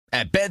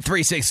At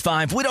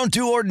Bet365, we don't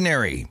do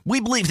ordinary. We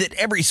believe that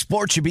every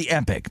sport should be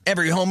epic.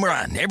 Every home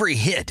run, every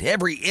hit,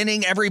 every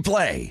inning, every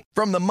play.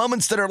 From the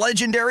moments that are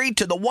legendary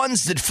to the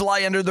ones that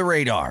fly under the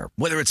radar.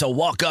 Whether it's a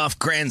walk-off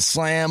grand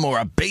slam or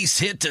a base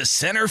hit to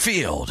center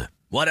field.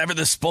 Whatever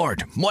the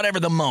sport, whatever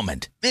the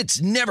moment.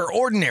 It's never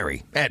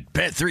ordinary at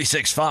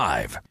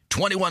Bet365.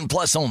 21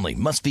 plus only.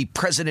 Must be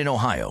present in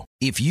Ohio.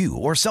 If you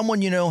or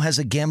someone you know has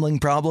a gambling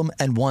problem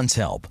and wants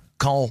help,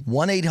 call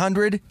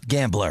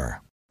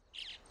 1-800-GAMBLER.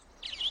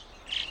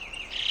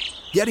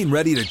 Getting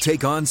ready to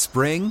take on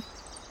spring?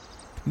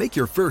 Make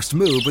your first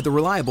move with the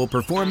reliable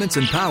performance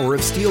and power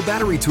of Steel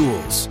battery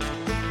tools.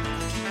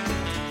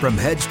 From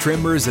hedge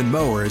trimmers and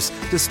mowers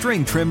to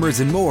string trimmers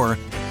and more,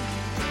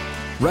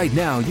 right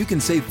now you can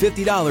save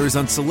 $50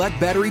 on select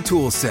battery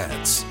tool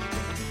sets.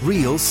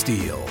 Real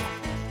Steel.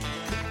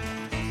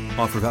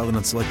 Offer valid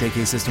on select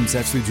AK system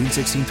sets through June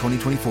 16,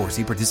 2024.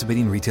 See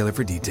participating retailer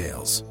for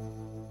details.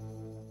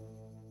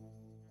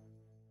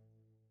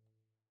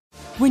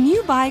 When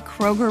you buy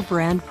Kroger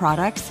brand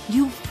products,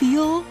 you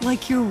feel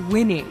like you're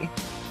winning.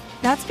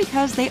 That's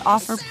because they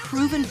offer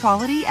proven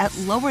quality at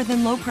lower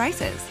than low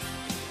prices.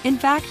 In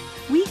fact,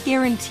 we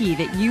guarantee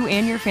that you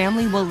and your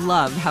family will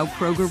love how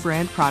Kroger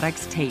brand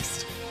products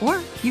taste,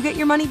 or you get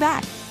your money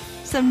back.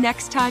 So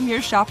next time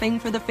you're shopping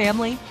for the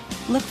family,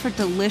 look for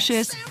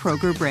delicious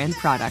Kroger brand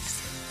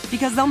products,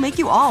 because they'll make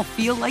you all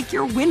feel like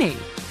you're winning.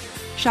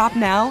 Shop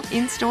now,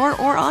 in-store,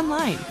 or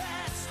online.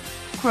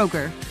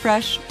 Kroger,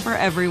 fresh for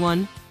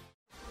everyone.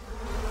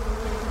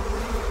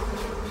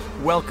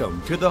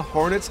 Welcome to the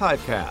Hornets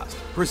Hivecast,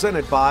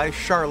 presented by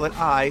Charlotte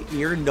Eye,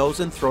 Ear, Nose,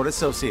 and Throat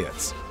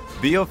Associates,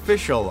 the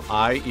official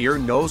eye, ear,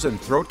 nose,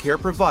 and throat care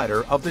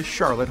provider of the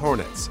Charlotte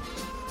Hornets.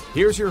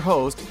 Here's your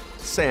host,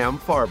 Sam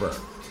Farber.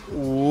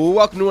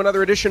 Welcome to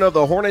another edition of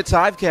the Hornets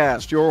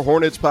Hivecast, your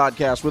Hornets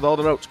podcast with all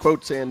the notes,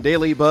 quotes, and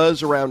daily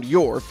buzz around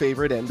your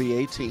favorite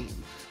NBA team.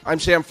 I'm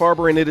Sam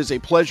Farber, and it is a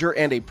pleasure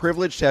and a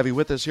privilege to have you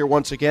with us here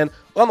once again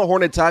on the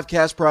Hornets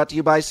Hivecast, brought to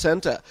you by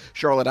Senta,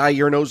 Charlotte Eye,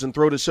 Ear, Nose, and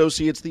Throat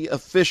Associates, the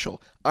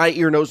official eye,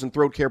 ear, nose, and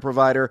throat care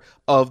provider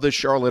of the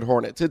Charlotte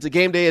Hornets. It's a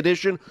game day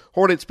edition.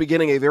 Hornets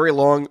beginning a very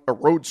long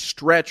road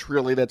stretch,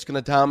 really, that's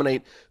going to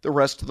dominate the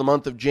rest of the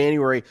month of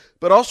January,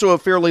 but also a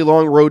fairly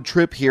long road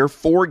trip here.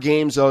 4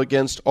 games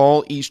against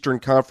all Eastern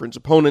Conference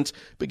opponents,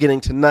 beginning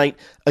tonight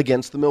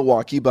against the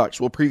Milwaukee Bucks.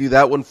 We'll preview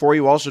that one for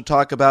you. We'll also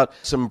talk about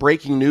some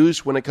breaking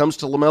news when it comes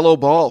to LaMelo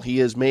Ball. He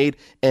has made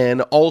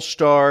an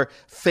all-star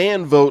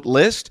fan vote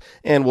list,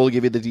 and we'll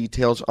give you the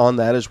details on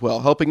that as well.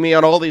 Helping me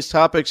on all these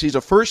topics, he's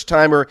a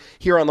first-timer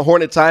here on the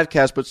Hornets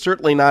Hivecast, but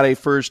certainly not a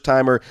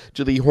first-timer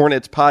to the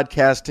Hornets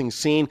podcasting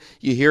scene.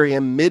 You hear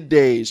him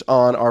middays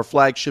on our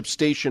flagship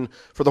station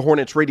for the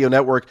Hornets Radio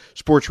Network,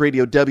 Sports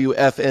Radio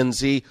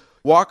WFNZ.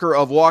 Walker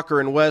of Walker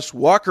and West,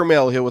 Walker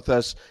Mail, here with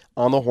us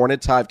on the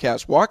Hornets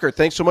Hivecast. Walker,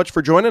 thanks so much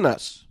for joining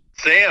us.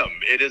 Sam,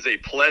 it is a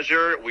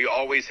pleasure. We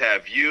always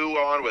have you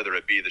on, whether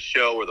it be the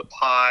show or the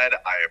pod.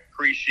 I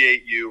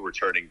appreciate you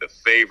returning the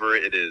favor.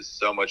 It is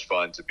so much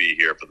fun to be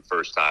here for the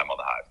first time on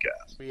the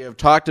Hivecast. We have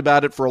talked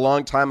about it for a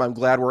long time. I'm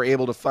glad we're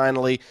able to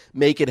finally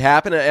make it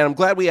happen, and I'm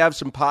glad we have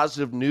some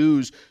positive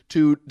news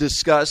to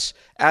discuss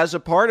as a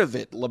part of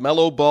it.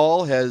 LaMelo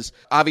Ball has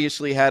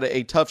obviously had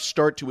a tough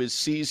start to his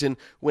season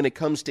when it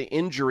comes to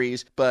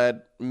injuries,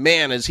 but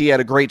man, has he had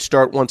a great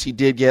start once he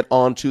did get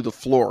onto the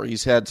floor.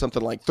 He's had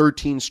something like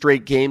 13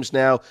 straight games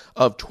now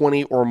of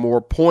 20 or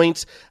more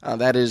points.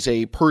 That is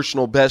a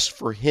personal best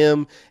for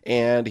him,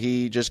 and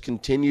he just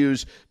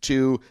continues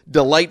to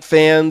delight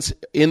fans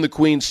in the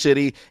Queen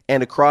City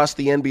and across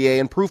the NBA.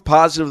 And proof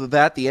positive of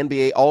that, the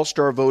NBA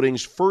All-Star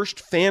Voting's first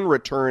fan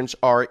returns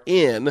are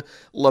in.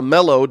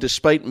 LaMelo,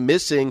 despite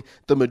missing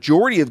the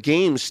majority of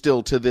games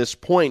still to this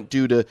point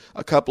due to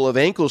a couple of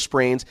ankle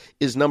sprains,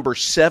 is number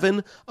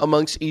 7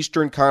 amongst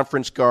Eastern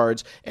Conference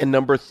guards and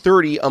number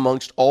 30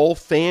 amongst all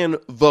fan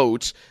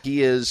votes.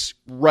 He is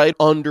right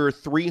under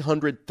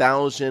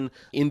 300,000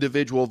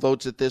 individual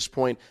votes at this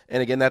point,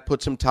 and again, that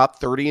puts him top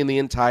 30 in the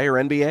entire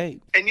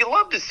NBA. And you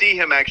love to see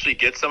him actually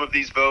get some of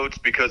these votes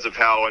because of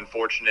how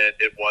unfortunate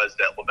it was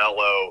that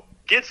LaMelo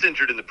gets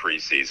injured in the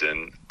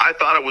preseason. I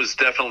thought it was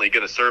definitely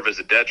going to serve as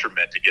a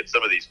detriment to get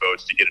some of these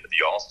votes to get into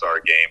the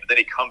All-Star game. And then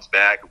he comes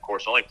back, of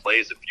course, only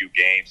plays a few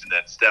games and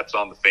then steps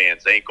on the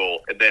fan's ankle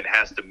and then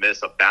has to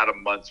miss about a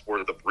month's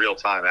worth of real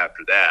time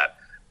after that.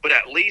 But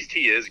at least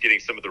he is getting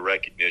some of the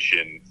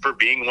recognition for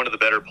being one of the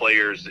better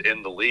players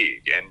in the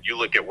league. And you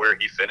look at where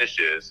he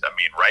finishes, I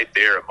mean, right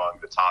there among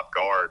the top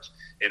guards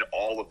in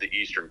all of the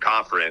Eastern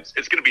Conference.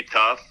 It's going to be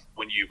tough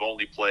when you've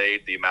only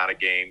played the amount of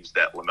games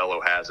that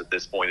LaMelo has at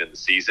this point in the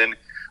season.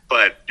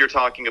 But you're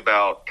talking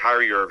about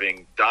Kyrie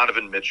Irving,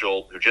 Donovan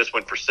Mitchell, who just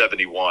went for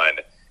 71,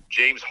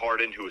 James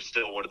Harden, who is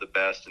still one of the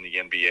best in the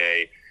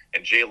NBA,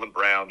 and Jaylen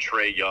Brown,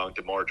 Trae Young,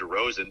 DeMar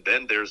DeRozan.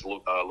 Then there's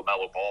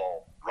LaMelo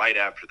Ball right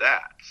after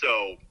that.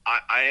 So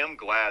I am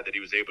glad that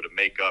he was able to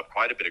make up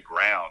quite a bit of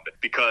ground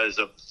because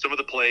of some of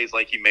the plays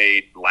like he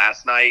made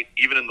last night,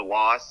 even in the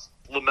loss.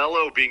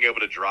 LaMelo being able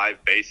to drive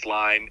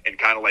baseline and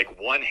kind of like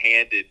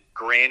one-handed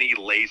granny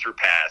laser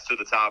pass to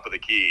the top of the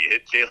key,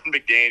 hit Jalen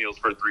McDaniels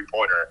for a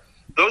three-pointer.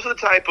 Those are the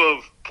type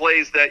of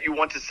plays that you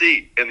want to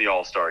see in the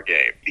All-Star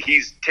game.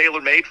 He's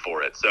tailor-made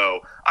for it.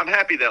 So I'm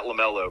happy that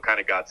LaMelo kind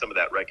of got some of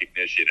that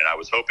recognition, and I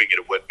was hoping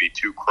it wouldn't be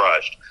too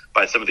crushed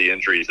by some of the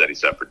injuries that he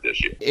suffered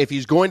this year. If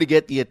he's going to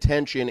get the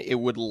attention, it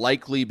would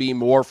likely be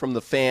more from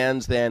the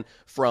fans than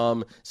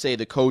from, say,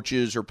 the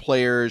coaches or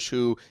players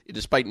who,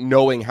 despite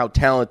knowing how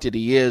talented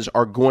he is,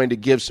 are going to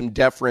give some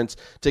deference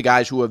to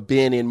guys who have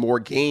been in more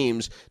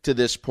games to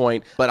this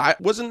point. But I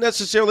wasn't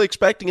necessarily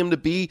expecting him to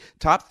be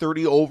top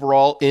 30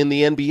 overall in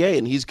the NBA,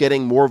 and he's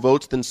getting more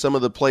votes than some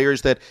of the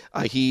players that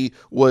he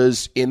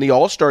was in the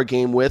All-Star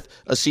game with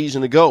a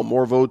season ago.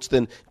 More votes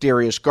than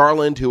Darius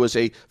Garland, who was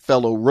a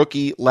fellow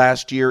rookie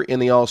last year in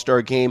the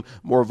All-Star game.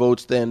 More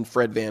votes than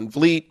Fred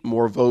VanVleet.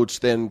 More votes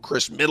than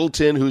Chris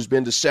Middleton, who's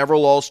been to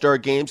several All-Star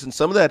games. And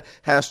some of that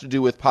has to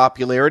do with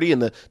popularity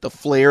and the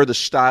flair, the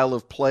style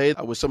of play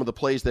with some of the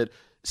plays that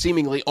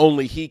seemingly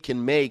only he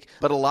can make,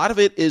 but a lot of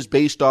it is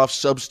based off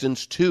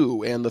substance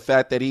too, and the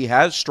fact that he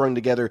has strung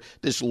together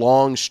this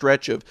long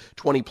stretch of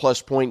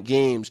 20-plus point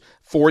games,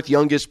 fourth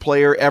youngest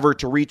player ever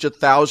to reach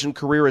 1,000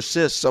 career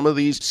assists. Some of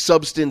these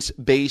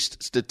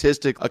substance-based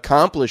statistic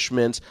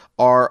accomplishments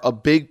are a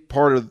big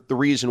part of the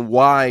reason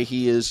why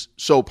he is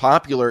so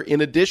popular,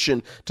 in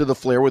addition to the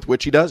flair with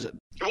which he does it.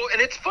 Well,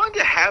 and it's fun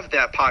to have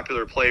that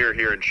popular player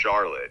here in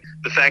Charlotte.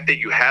 The fact that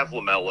you have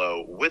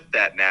LaMelo with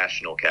that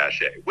national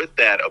cachet, with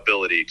that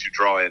ability to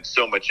draw in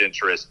so much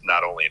interest,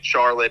 not only in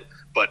Charlotte,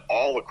 but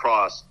all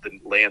across the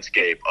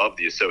landscape of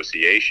the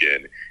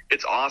association.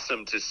 It's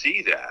awesome to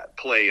see that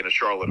play in a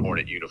Charlotte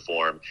Hornet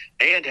uniform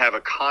and have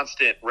a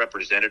constant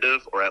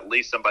representative, or at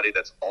least somebody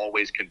that's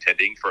always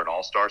contending for an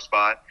all-star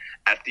spot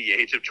at the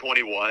age of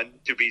 21,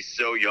 to be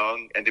so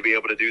young and to be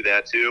able to do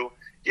that too.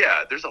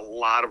 Yeah, there's a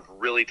lot of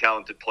really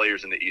talented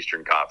players in the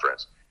Eastern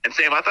Conference. And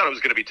Sam, I thought it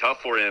was going to be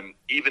tough for him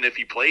even if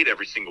he played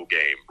every single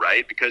game,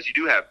 right? Because you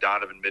do have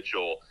Donovan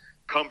Mitchell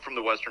come from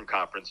the Western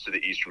Conference to the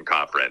Eastern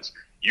Conference.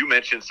 You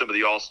mentioned some of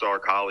the all-star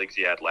colleagues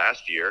he had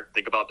last year.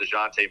 Think about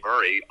DeJounte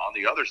Murray on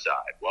the other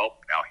side. Well,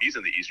 now he's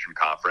in the Eastern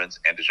Conference,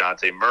 and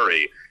DeJounte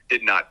Murray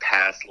did not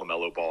pass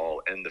LaMelo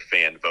Ball in the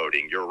fan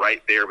voting. You're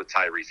right there with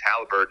Tyrese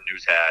Halliburton,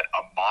 who's had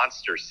a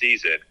monster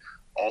season,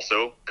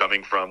 also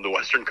coming from the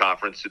Western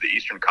Conference to the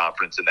Eastern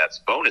Conference, and that's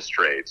bonus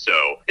trade.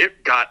 So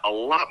it got a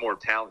lot more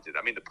talented.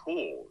 I mean, the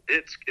pool,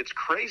 it's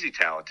crazy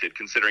talented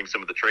considering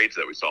some of the trades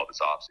that we saw this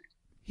offseason.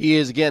 He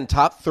is, again,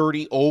 top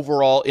 30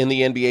 overall in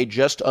the NBA,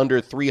 just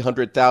under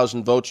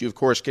 300,000 votes. You, of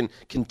course, can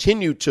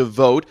continue to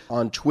vote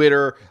on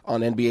Twitter,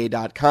 on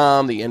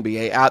NBA.com, the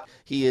NBA app.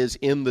 He is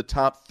in the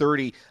top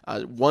 30.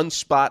 One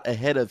spot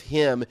ahead of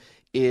him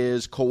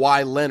is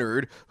Kawhi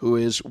Leonard, who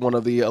is one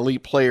of the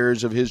elite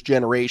players of his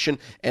generation,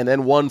 and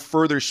then one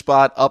further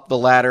spot up the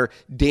ladder,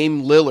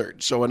 Dame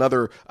Lillard, so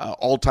another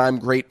all-time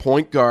great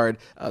point guard,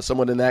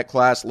 someone in that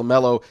class,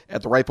 LaMelo,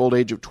 at the ripe old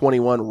age of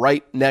 21,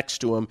 right next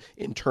to him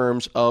in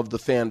terms of the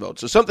fan vote.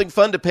 So something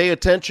fun to pay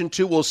attention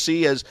to. We'll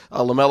see as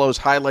LaMelo's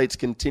highlights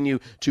continue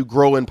to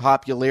grow in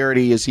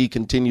popularity as he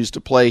continues to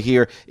play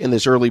here in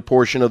this early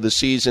portion of the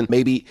season.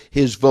 Maybe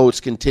his votes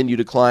continue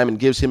to climb and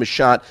gives him a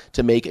shot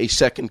to make a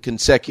second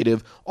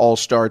consecutive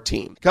all-star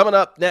team. Coming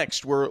up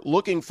next, we're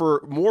looking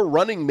for more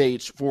running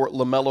mates for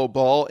LaMelo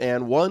Ball,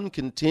 and one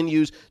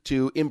continues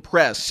to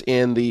impress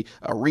in the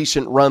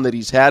recent run that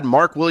he's had.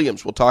 Mark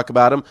Williams. We'll talk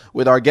about him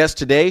with our guest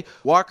today,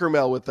 Walker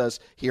Mel, with us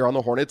here on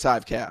the Hornets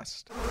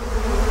Hivecast.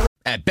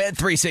 At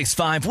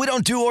Bet365, we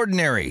don't do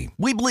ordinary.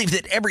 We believe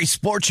that every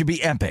sport should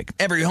be epic.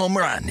 Every home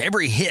run,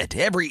 every hit,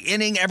 every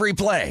inning, every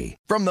play.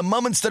 From the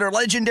moments that are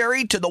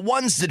legendary to the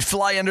ones that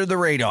fly under the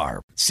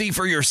radar. See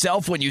for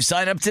yourself when you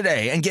sign up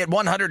today and get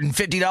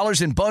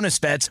 $150 in bonus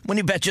bets when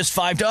you bet just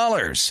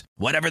 $5.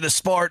 Whatever the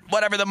sport,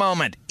 whatever the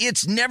moment,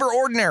 it's never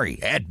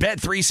ordinary at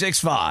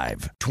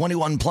Bet365.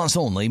 21 plus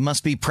only.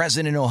 Must be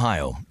present in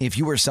Ohio. If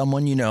you or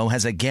someone you know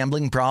has a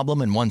gambling problem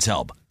and wants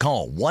help,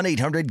 call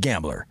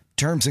 1-800-GAMBLER.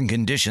 Terms and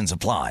conditions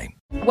apply.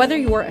 Whether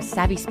you're a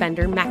savvy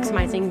spender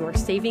maximizing your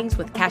savings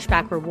with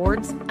cashback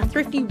rewards, a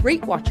thrifty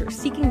rate watcher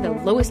seeking the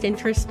lowest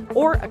interest,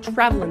 or a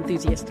travel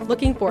enthusiast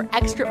looking for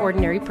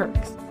extraordinary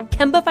perks,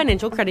 Kemba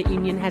Financial Credit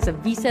Union has a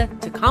visa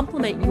to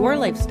complement your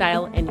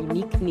lifestyle and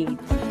unique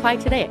needs. Apply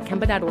today at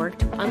Kemba.org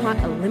to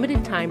unlock a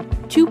limited time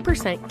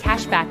 2%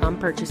 cash back on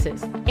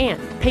purchases and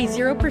pay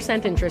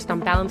 0% interest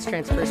on balance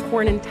transfers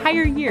for an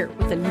entire year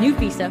with a new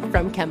visa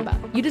from Kemba.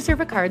 You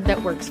deserve a card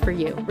that works for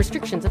you.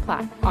 Restrictions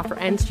apply. Offer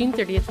ends June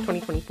 30th,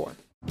 2024.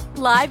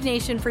 Live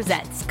Nation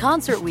presents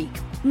Concert Week.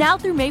 Now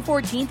through May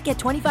 14th, get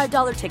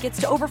 $25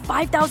 tickets to over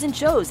 5,000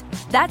 shows.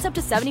 That's up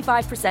to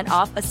 75%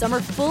 off a summer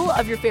full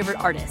of your favorite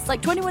artists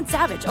like 21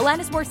 Savage,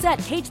 Alanis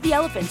Morissette, Cage the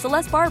Elephant,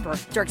 Celeste Barber,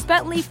 Dierks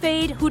Bentley,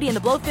 Fade, Hootie and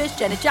the Blowfish,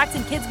 Janet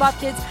Jackson, Kidz Bop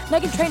Kids,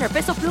 Meghan Trainor,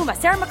 Peso Pluma,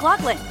 Sarah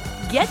McLachlan.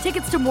 Get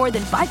tickets to more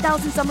than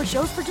 5,000 summer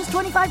shows for just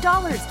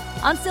 $25.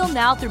 Until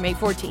now through May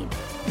 14th.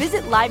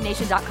 Visit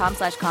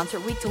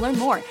LiveNation.com/Concert Week to learn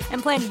more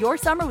and plan your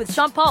summer with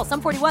Sean Paul,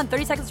 Sum 41,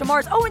 30 Seconds to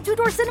Mars, and Two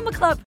Door Cinema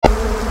Club.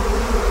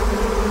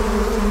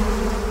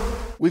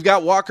 We've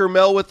got Walker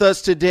Mell with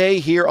us today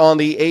here on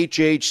the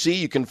HHC.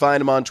 You can find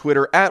him on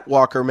Twitter at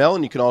Walker Mell,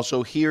 and you can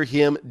also hear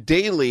him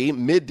daily,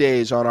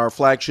 middays, on our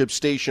flagship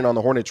station on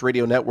the Hornets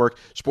Radio Network,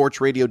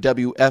 Sports Radio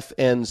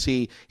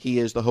WFNZ. He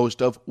is the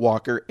host of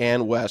Walker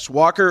and Wes.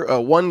 Walker,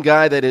 one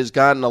guy that has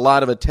gotten a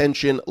lot of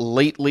attention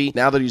lately,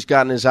 now that he's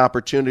gotten his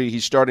opportunity,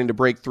 he's starting to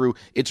break through.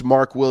 It's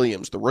Mark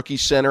Williams, the rookie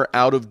center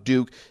out of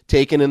Duke,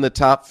 taken in the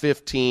top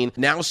 15.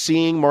 Now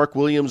seeing Mark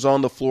Williams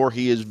on the floor,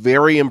 he is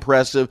very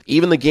impressive.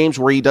 Even the games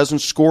where he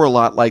doesn't score a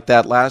lot, like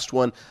that last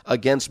one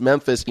against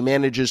Memphis, he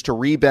manages to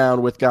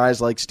rebound with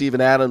guys like Steven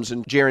Adams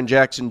and Jaren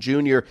Jackson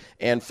Jr.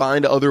 and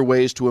find other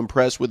ways to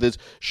impress with his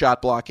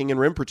shot blocking and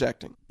rim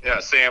protecting. Yeah,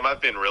 Sam, I've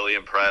been really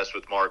impressed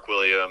with Mark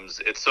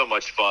Williams. It's so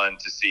much fun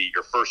to see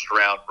your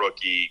first-round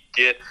rookie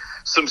get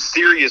some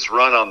serious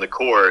run on the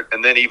court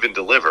and then even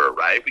deliver,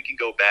 right? We can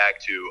go back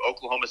to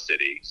Oklahoma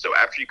City. So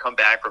after you come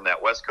back from that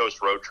West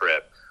Coast road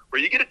trip,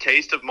 where you get a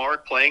taste of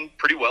Mark playing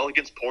pretty well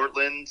against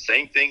Portland,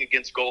 same thing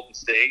against Golden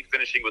State,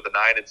 finishing with a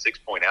 9 and 6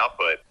 point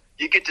output.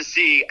 You get to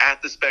see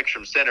at the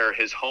Spectrum Center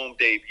his home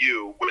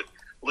debut with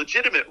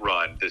legitimate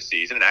run this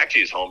season, and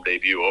actually his home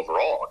debut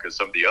overall, because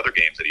some of the other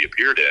games that he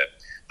appeared in,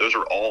 those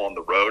are all on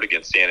the road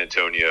against San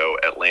Antonio,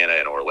 Atlanta,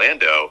 and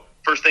Orlando.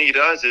 First thing he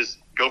does is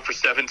go for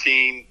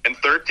 17 and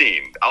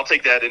 13. I'll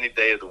take that any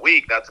day of the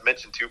week, not to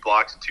mention 2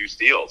 blocks and 2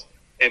 steals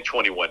in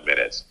 21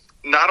 minutes.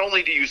 Not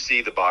only do you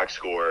see the box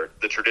score,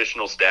 the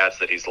traditional stats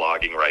that he's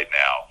logging right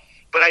now,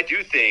 but I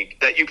do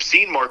think that you've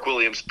seen Mark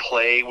Williams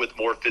play with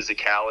more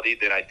physicality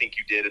than I think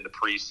you did in the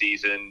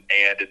preseason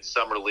and in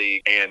Summer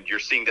League, and you're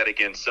seeing that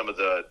against some of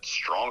the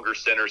stronger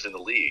centers in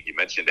the league. You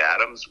mentioned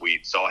Adams. We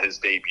saw his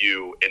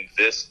debut in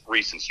this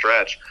recent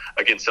stretch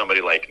against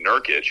somebody like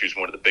Nurkic, who's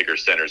one of the bigger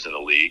centers in the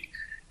league.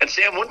 And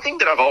Sam, one thing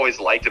that I've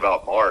always liked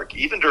about Mark,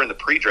 even during the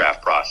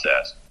pre-draft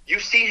process, you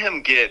see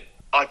him get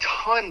a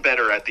ton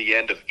better at the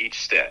end of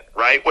each stint,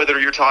 right? Whether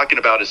you're talking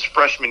about his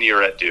freshman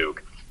year at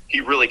Duke,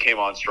 he really came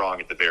on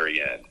strong at the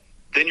very end.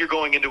 Then you're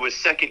going into his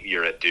second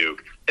year at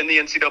Duke in the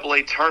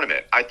NCAA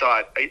tournament. I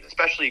thought,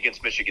 especially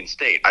against Michigan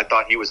State, I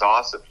thought he was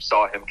awesome. You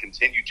saw him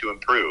continue to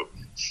improve.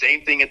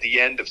 Same thing at the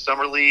end of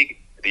Summer League,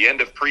 at the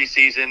end of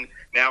preseason.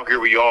 Now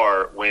here we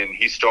are when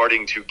he's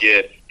starting to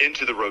get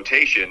into the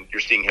rotation. You're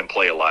seeing him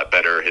play a lot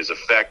better. His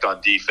effect on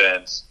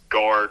defense,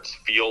 guards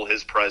feel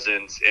his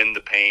presence in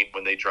the paint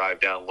when they drive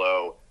down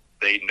low.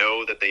 They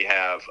know that they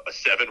have a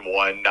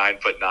 7'1",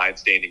 9'9"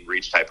 standing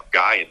reach type of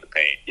guy in the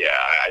paint. Yeah,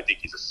 I think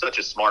he's such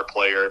a smart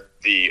player.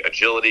 The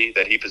agility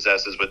that he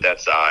possesses with that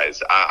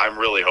size, I'm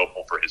really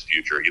hopeful for his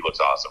future. He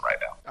looks awesome right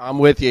now. I'm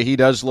with you. He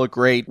does look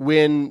great.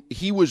 When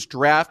he was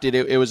drafted,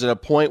 it was at a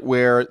point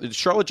where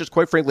Charlotte just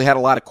quite frankly had a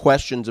lot of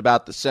questions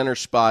about the center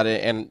spot,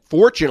 and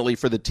fortunately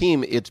for the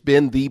team, it's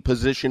been the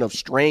position of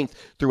strength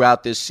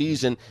throughout this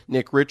season.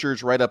 Nick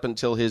Richards, right up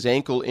until his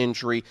ankle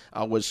injury,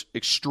 was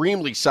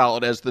extremely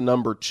solid as the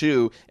number 2.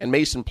 And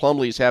Mason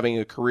Plumlee is having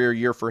a career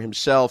year for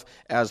himself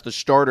as the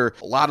starter.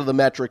 A lot of the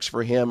metrics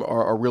for him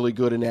are really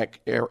good and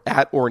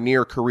at or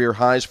near career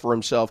highs for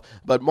himself.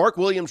 But Mark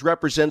Williams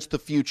represents the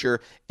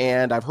future,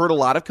 and I've heard a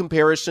lot of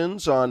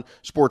comparisons on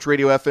Sports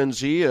Radio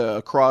FNZ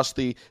across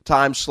the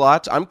time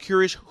slots. I'm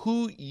curious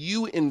who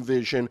you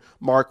envision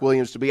Mark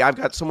Williams to be. I've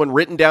got someone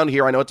written down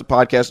here. I know it's a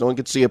podcast, no one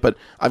can see it, but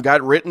I've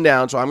got it written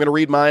down, so I'm going to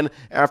read mine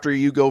after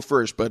you go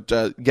first, but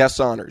guest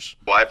honors.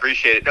 Well, I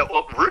appreciate it. No,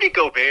 well, Rudy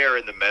Gobert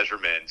in the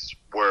measurements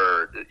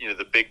were,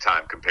 the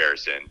big-time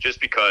comparison,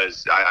 just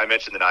because I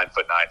mentioned the 9'9"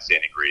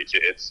 standing reach.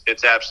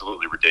 It's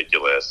absolutely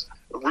ridiculous.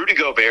 Rudy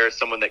Gobert is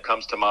someone that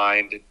comes to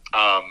mind.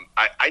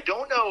 I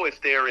don't know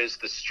if there is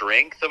the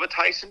strength of a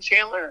Tyson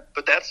Chandler,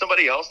 but that's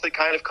somebody else that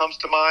kind of comes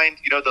to mind.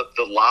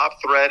 The lob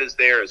threat is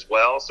there as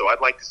well, so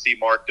I'd like to see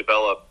Mark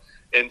develop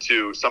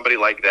into somebody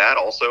like that.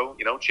 Also,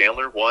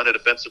 Chandler won a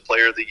Defensive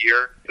Player of the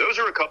Year. Those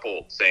are a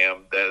couple,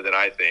 Sam, that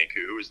I think.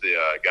 Who was the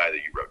guy that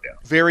you wrote down?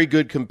 Very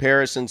good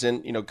comparisons,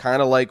 and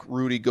kind of like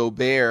Rudy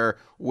Gobert,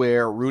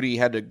 where Rudy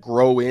had to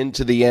grow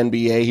into the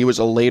NBA. He was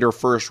a later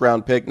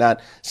first-round pick,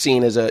 not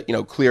seen as a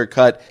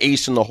clear-cut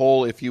ace in the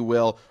hole, if you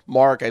will.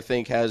 Mark, I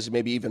think, has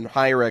maybe even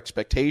higher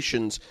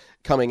expectations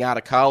coming out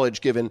of college,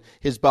 given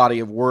his body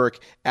of work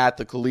at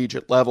the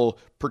collegiate level,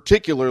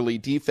 particularly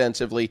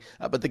defensively.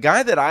 But the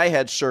guy that I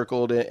had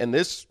circled, and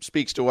this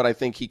speaks to what I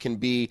think he can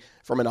be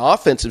from an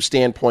offensive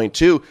standpoint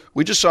too,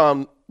 we just saw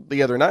him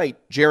the other night,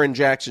 Jaren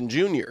Jackson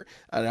Jr.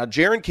 Now,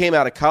 Jaren came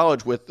out of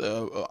college with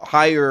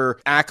higher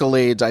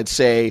accolades, I'd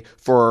say,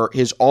 for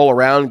his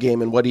all-around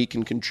game and what he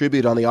can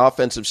contribute on the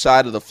offensive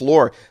side of the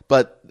floor.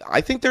 But I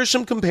think there's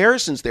some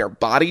comparisons there.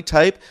 Body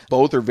type,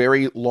 both are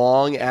very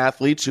long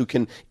athletes who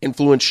can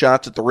influence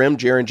shots at the rim.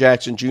 Jaren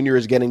Jackson Jr.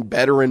 is getting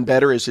better and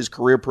better as his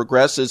career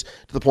progresses,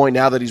 to the point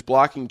now that he's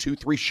blocking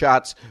 2-3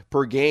 shots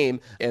per game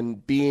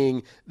and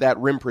being that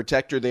rim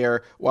protector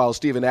there while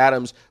Steven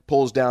Adams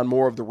pulls down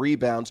more of the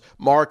rebounds.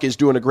 Mark is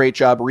doing a great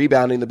job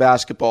rebounding the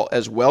basketball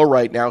as well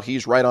right now.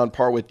 He's right on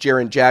par with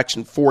Jaren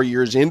Jackson 4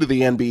 years into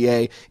the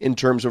NBA in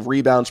terms of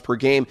rebounds per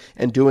game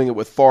and doing it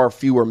with far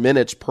fewer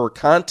minutes per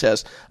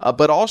contest.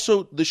 But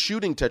also the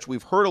shooting touch.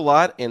 We've heard a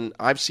lot, and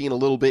I've seen a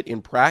little bit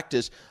in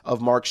practice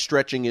of Mark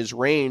stretching his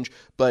range,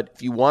 but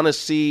if you want to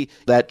see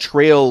that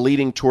trail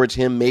leading towards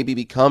him maybe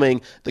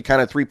becoming the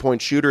kind of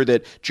three-point shooter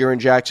that Jaren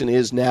Jackson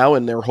is now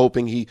and they're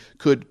hoping he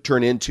could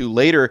turn into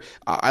later,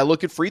 I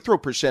look at free throw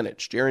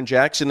percentage. Jaren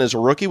Jackson as a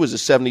rookie was a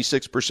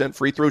 76%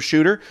 free throw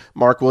shooter.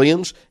 Mark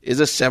Williams is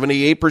a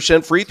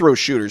 78% free throw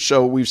shooter.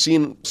 So we've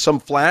seen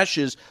some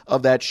flashes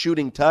of that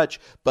shooting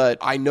touch, but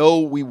I know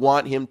we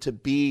want him to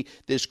be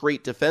this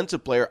great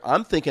defensive player.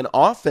 I'm thinking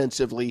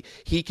offensively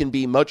he can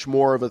be much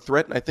more of a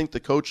threat, and I think the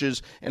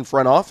coaches and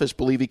front office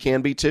believe he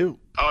can be too.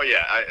 Oh,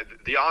 yeah.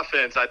 The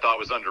offense I thought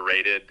was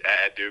underrated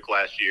at Duke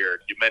last year.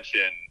 You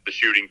mentioned the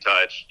shooting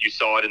touch. You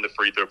saw it in the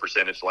free throw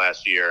percentage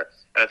last year.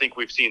 And I think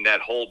we've seen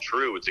that hold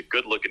true. It's a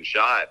good-looking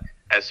shot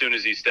as soon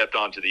as he stepped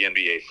onto the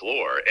NBA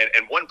floor.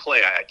 And one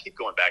play, I keep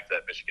going back to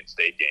that Michigan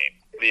State game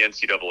in the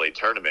NCAA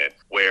tournament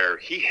where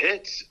he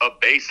hits a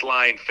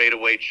baseline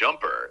fadeaway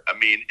jumper. I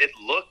mean, it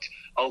looked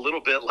a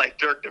little bit like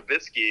Dirk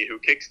Nowitzki, who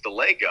kicks the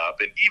leg up.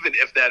 And even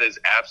if that is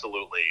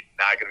absolutely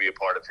not going to be a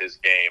part of his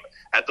game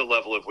at the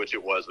level of which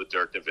it was with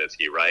Dirk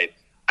Nowitzki, right?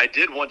 I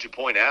did want to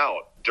point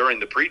out during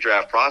the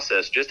pre-draft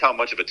process just how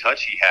much of a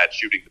touch he had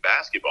shooting the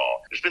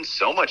basketball. There's been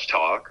so much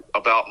talk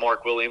about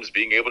Mark Williams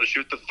being able to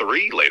shoot the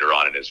three later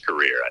on in his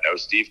career. I know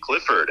Steve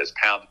Clifford has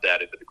pounded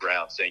that into the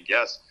ground, saying,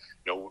 yes,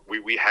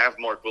 we have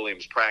Mark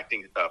Williams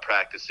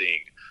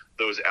practicing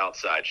those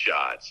outside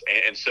shots.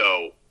 And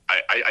so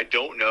I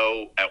don't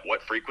know at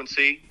what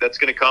frequency that's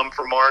going to come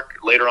for Mark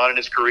later on in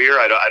his career.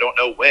 I don't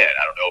know when.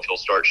 I don't know if he'll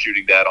start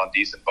shooting that on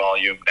decent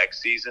volume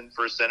next season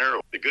for a center.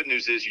 The good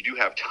news is you do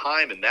have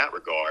time in that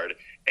regard.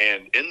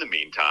 And in the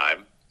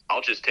meantime,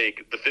 I'll just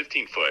take the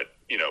 15-foot,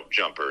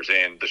 jumpers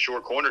and the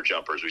short corner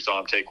jumpers. We saw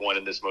him take one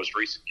in this most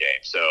recent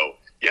game. So,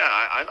 yeah,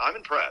 I'm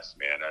impressed,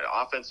 man.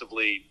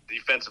 Offensively,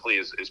 defensively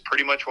is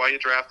pretty much why you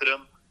drafted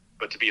him.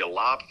 But to be a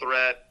lob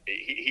threat,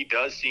 he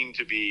does seem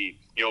to be,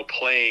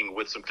 playing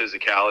with some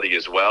physicality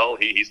as well.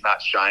 He's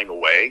not shying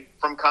away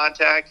from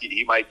contact.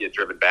 He might get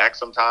driven back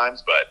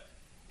sometimes, but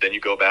then you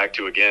go back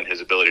to, again,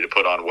 his ability to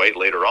put on weight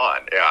later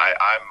on. Yeah,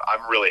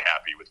 I'm really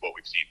happy with what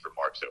we've seen from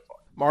Mark so far.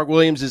 Mark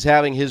Williams is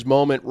having his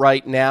moment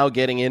right now,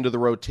 getting into the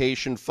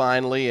rotation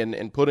finally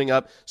and putting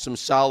up some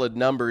solid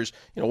numbers.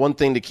 One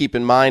thing to keep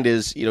in mind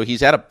is,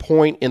 he's at a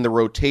point in the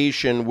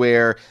rotation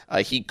where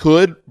he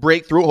could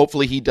break through.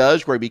 Hopefully he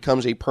does, where he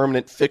becomes a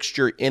permanent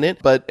fixture in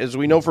it. But as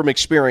we know from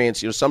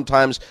experience,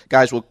 sometimes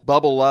guys will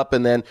bubble up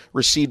and then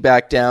recede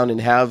back down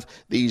and have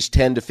these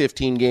 10 to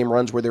 15 game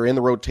runs where they're in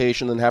the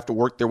rotation and have to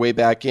work their way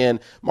back in.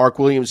 Mark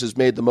Williams has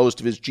made the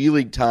most of his G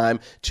League time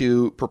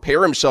to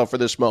prepare himself for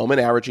this moment,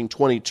 averaging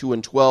 22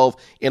 and 12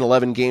 in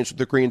 11 games with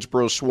the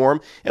Greensboro Swarm.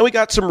 And we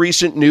got some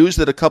recent news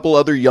that a couple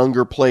other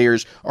younger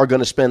players are going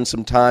to spend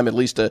some time, at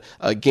least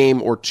a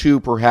game or two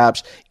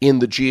perhaps, in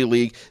the G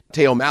League.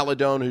 Theo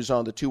Maledon, who's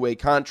on the two-way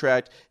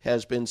contract,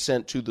 has been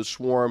sent to the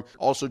Swarm.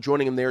 Also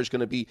joining him there is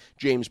going to be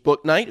James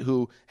Bouknight,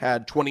 who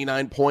had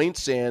 29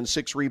 points and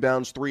 6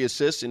 rebounds, 3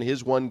 assists in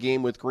his one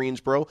game with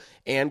Greensboro,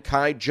 and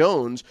Kai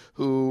Jones,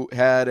 who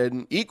had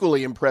an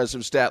equally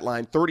impressive stat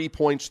line, 30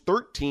 points,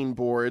 13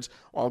 boards,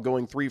 while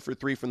going 3 for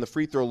 3 from the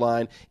free throw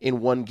line in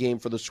one game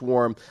for the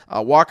Swarm.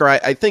 Walker,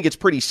 I think it's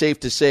pretty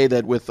safe to say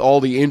that with all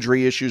the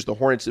injury issues the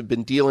Hornets have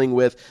been dealing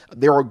with,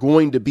 there are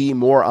going to be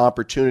more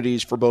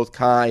opportunities for both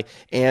Kai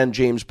and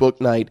James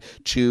Bouknight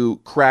to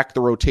crack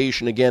the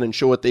rotation again and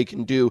show what they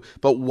can do.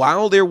 But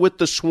while they're with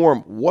the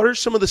Swarm, what are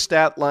some of the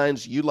stat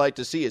lines you'd like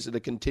to see? Is it a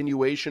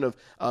continuation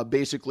of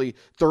basically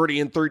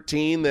 30 and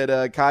 13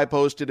 that Kai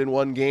posted in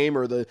one game,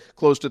 or the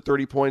close to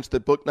 30 points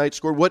that Bouknight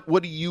scored?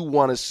 What do you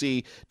want to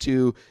see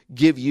to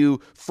give you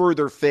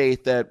further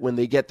faith that when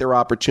they get their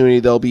opportunity,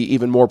 they'll be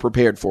even more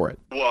prepared for it?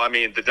 Well, I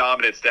mean, the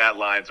dominant stat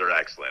lines are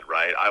excellent,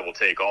 right? I will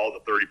take all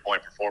the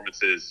 30-point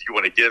performances you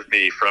want to give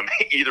me from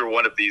either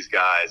one of these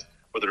guys,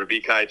 whether it be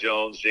Kai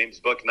Jones, James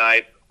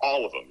Bouknight,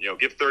 all of them.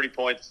 Give 30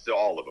 points to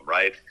all of them,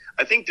 right?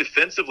 I think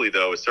defensively,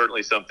 though, is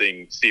certainly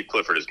something Steve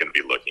Clifford is going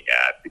to be looking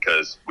at,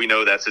 because we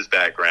know that's his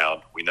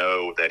background. We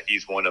know that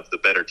he's one of the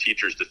better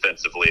teachers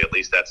defensively. At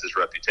least that's his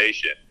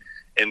reputation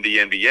in the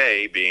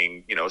NBA,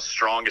 being, a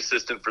strong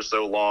assistant for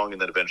so long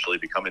and then eventually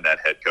becoming that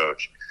head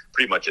coach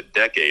pretty much a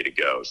decade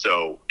ago.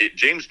 So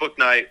James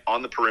Bouknight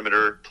on the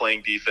perimeter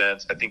playing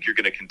defense, I think you're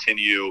going to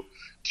continue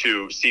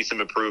to see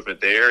some improvement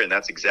there, and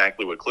that's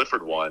exactly what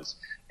Clifford wants.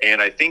 And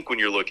I think when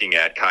you're looking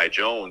at Kai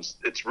Jones,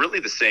 it's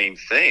really the same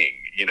thing.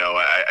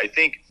 I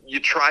think you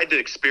tried to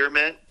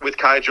experiment with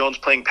Kai Jones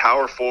playing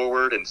power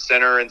forward and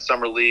center in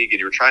summer league, and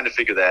you were trying to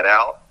figure that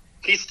out.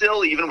 He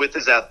still, even with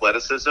his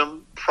athleticism,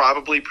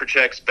 probably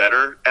projects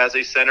better as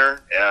a center.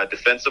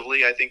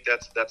 Defensively, I think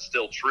that's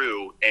still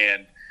true,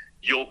 and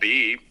you'll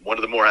be one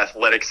of the more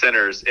athletic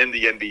centers in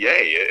the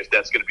NBA if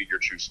that's going to be your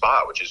true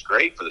spot, which is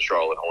great for the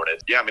Charlotte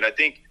Hornets. Yeah, I mean, I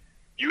think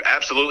you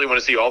absolutely want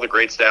to see all the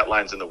great stat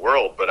lines in the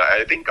world, but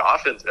I think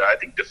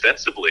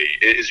defensively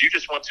is you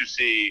just want to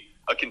see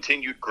a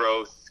continued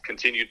growth,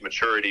 continued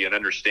maturity, and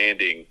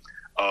understanding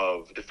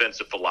of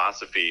defensive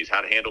philosophies,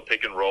 how to handle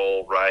pick and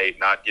roll, right?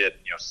 Not get,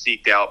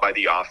 seeked out by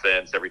the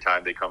offense every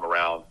time they come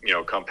around,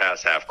 come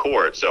past half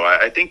court. So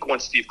I think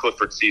once Steve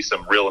Clifford sees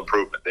some real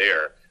improvement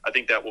there, I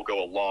think that will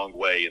go a long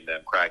way in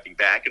them cracking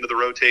back into the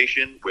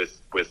rotation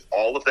with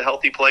all of the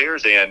healthy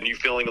players, and you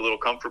feeling a little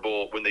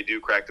comfortable when they do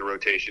crack the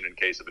rotation in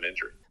case of an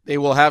injury. They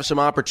will have some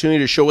opportunity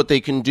to show what they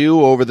can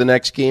do over the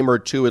next game or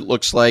two, it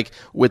looks like,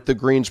 with the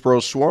Greensboro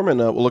Swarm, and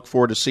we'll look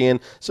forward to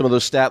seeing some of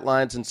those stat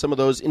lines and some of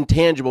those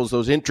intangibles,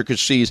 those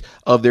intricacies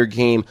of their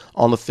game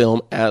on the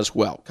film as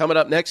well. Coming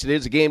up next, it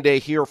is a game day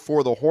here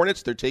for the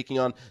Hornets. They're taking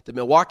on the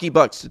Milwaukee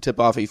Bucks to tip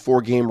off a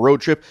 4-game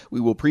road trip. We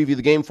will preview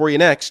the game for you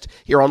next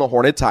here on the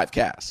Hornets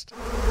Hivecast.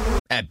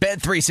 At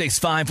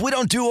Bet365, we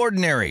don't do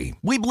ordinary.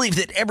 We believe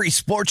that every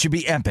sport should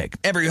be epic.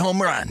 Every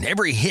home run,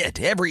 every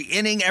hit, every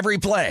inning, every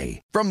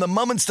play. From the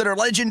moments that are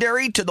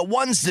legendary to the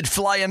ones that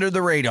fly under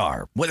the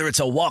radar. Whether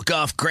it's a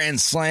walk-off grand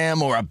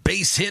slam or a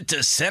base hit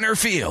to center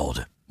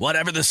field.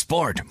 Whatever the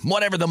sport,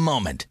 whatever the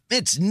moment.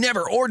 It's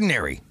never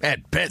ordinary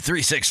at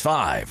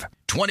Bet365.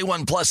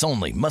 21 plus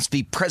only. Must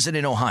be present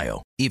in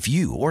Ohio. If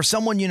you or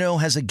someone you know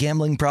has a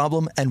gambling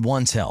problem and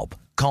wants help,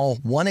 call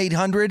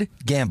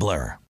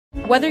 1-800-GAMBLER.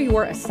 Whether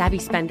you're a savvy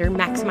spender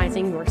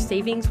maximizing your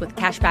savings with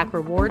cashback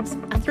rewards,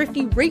 a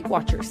thrifty rate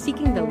watcher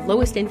seeking the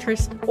lowest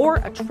interest, or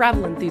a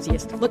travel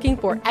enthusiast looking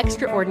for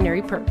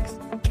extraordinary perks,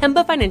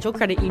 Kemba Financial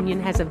Credit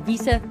Union has a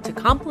visa to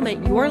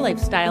complement your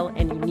lifestyle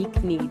and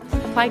unique needs.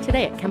 Apply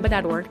today at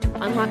Kemba.org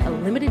to unlock a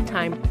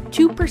limited-time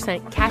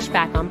 2% cash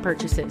back on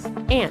purchases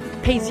and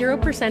pay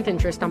 0%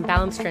 interest on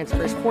balance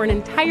transfers for an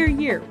entire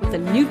year with a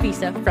new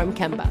visa from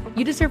Kemba.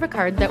 You deserve a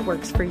card that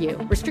works for you.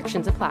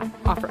 Restrictions apply.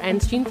 Offer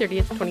ends June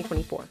 30th,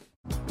 2024.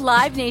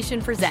 Live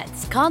Nation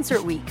presents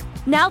Concert Week.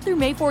 Now through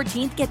May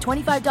 14th, get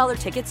 $25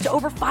 tickets to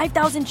over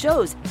 5,000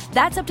 shows.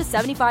 That's up to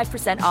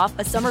 75% off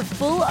a summer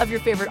full of your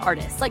favorite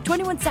artists like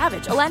 21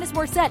 Savage, Alanis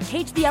Morissette,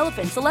 Cage the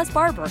Elephant, Celeste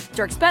Barber,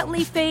 Dierks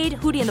Bentley, Fade,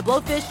 Hootie and the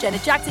Blowfish,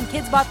 Janet Jackson,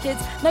 Kidz Bop Kids,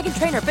 Meghan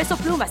Trainor, Peso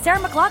Pluma, Sarah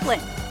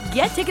McLachlan.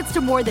 Get tickets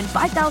to more than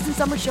 5,000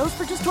 summer shows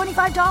for just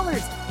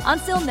 $25.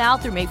 Until now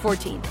through May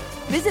 14th.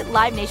 Visit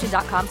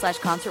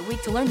LiveNation.com/Concert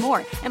Week to learn more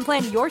and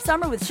plan your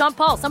summer with Sean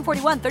Paul, Sum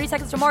 41, 30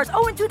 Seconds to Mars,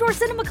 and Two Door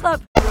Cinema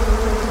Club.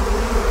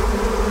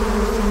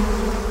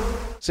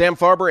 Sam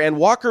Farber and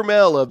Walker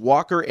Mell of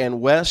Walker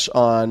and Wes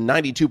on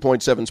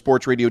 92.7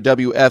 Sports Radio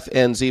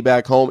WFNZ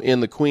back home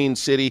in the Queen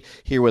City,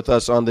 here with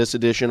us on this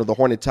edition of the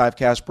Hornet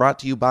Hivecast, brought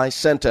to you by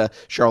Senta,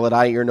 Charlotte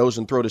Eye, Ear, Nose,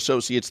 and Throat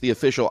Associates, the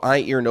official eye,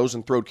 ear, nose,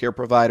 and throat care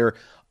provider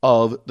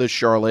of the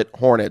Charlotte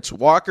Hornets.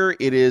 Walker,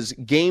 it is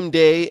game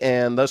day,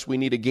 and thus we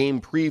need a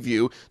game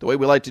preview. The way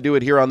we like to do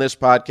it here on this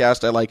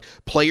podcast, I like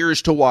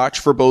players to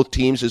watch for both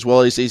teams as well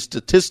as a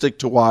statistic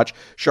to watch.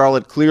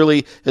 Charlotte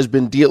clearly has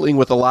been dealing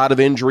with a lot of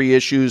injury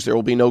issues. There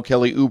will be no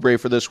Kelly Oubre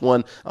for this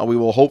one. We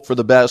will hope for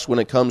the best when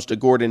it comes to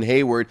Gordon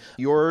Hayward.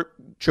 Your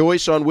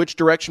choice on which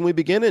direction we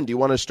begin in. Do you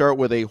want to start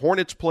with a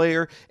Hornets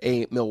player,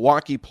 a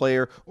Milwaukee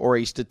player, or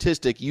a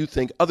statistic you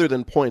think, other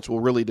than points, will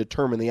really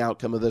determine the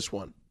outcome of this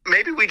one?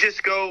 Maybe we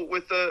just go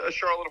with a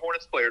Charlotte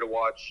Hornets player to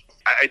watch.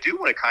 I do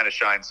want to kind of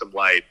shine some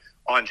light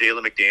on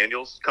Jalen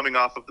McDaniels coming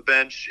off of the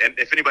bench. And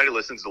if anybody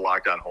listens to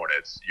Locked On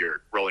Hornets,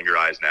 you're rolling your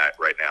eyes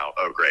right now.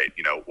 Oh, great.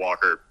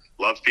 Walker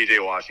loves P.J.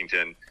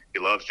 Washington. He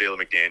loves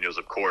Jalen McDaniels.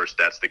 Of course,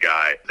 that's the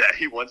guy that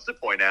he wants to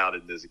point out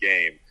in this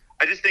game.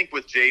 I just think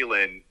with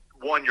Jalen,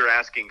 one, you're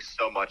asking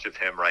so much of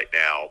him right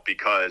now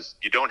because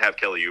you don't have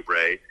Kelly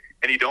Oubre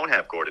and you don't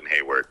have Gordon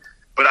Hayward.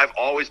 But I've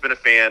always been a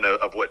fan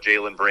of what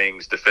Jalen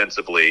brings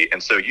defensively.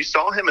 And so you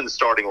saw him in the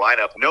starting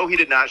lineup. No, he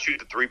did not shoot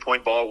the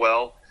three-point ball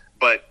well,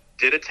 but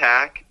did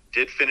attack,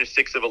 did finish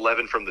 6 of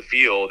 11 from the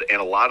field, and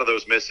a lot of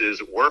those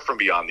misses were from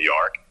beyond the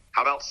arc.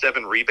 How about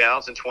 7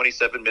 rebounds in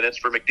 27 minutes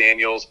for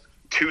McDaniels,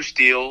 2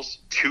 steals,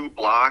 2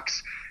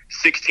 blocks,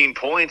 16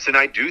 points, and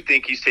I do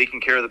think he's taking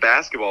care of the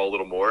basketball a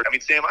little more. I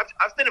mean, Sam,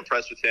 I've been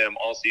impressed with him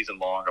all season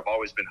long. I've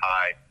always been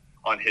high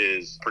on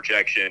his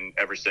projection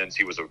ever since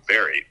he was a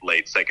very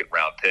late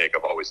second-round pick.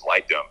 I've always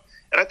liked him.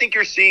 And I think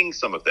you're seeing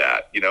some of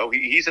that.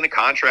 He's in a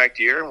contract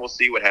year, and we'll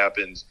see what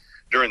happens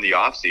during the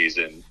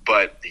offseason.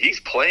 But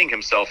he's playing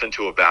himself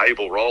into a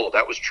valuable role.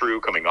 That was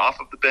true coming off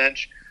of the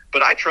bench.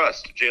 But I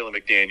trust Jalen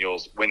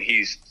McDaniels when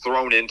he's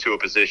thrown into a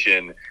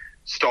position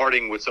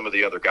starting with some of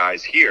the other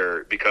guys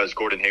here because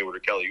Gordon Hayward or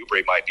Kelly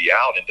Oubre might be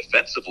out. And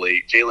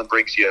defensively, Jalen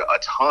brings you a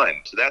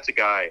ton. So that's a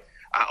guy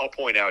I'll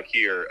point out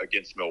here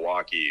against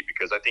Milwaukee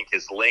because I think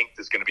his length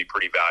is going to be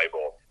pretty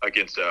valuable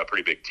against a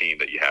pretty big team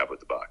that you have with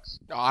the Bucks.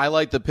 I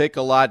like the pick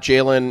a lot.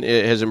 Jalen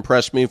has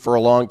impressed me for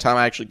a long time.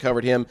 I actually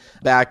covered him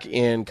back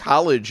in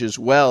college as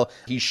well.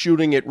 He's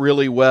shooting it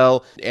really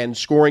well and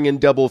scoring in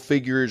double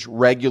figures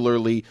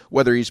regularly,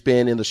 whether he's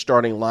been in the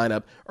starting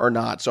lineup or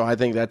not. So I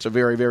think that's a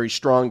very, very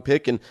strong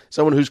pick and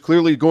someone who's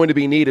clearly going to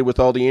be needed with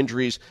all the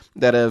injuries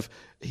that have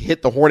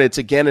hit the Hornets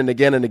again and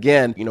again and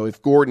again.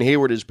 If Gordon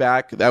Hayward is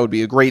back, that would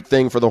be a great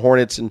thing for the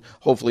Hornets and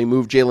hopefully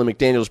move Jalen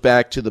McDaniels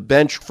back to the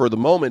bench for the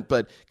moment.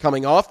 But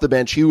coming off the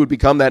bench, he would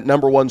become that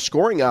number one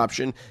scoring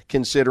option,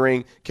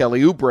 considering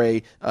Kelly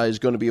Oubre is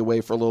going to be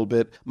away for a little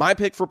bit. My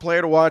pick for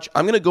player to watch,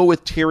 I'm going to go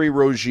with Terry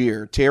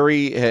Rozier.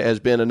 Terry has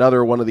been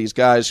another one of these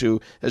guys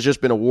who has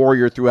just been a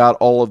warrior throughout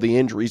all of the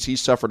injuries. He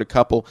suffered a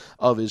couple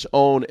of his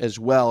own as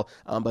well.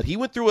 But he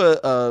went through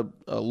a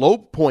low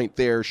point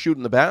there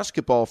shooting the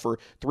basketball for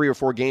 3 or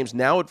 4 games.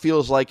 Now it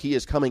feels like he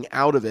is coming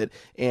out of it.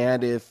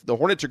 And if the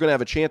Hornets are going to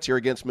have a chance here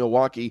against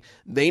Milwaukee,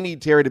 they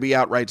need Terry to be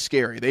outright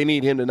scary. They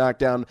need him to knock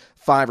down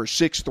 5 or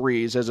 6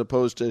 threes as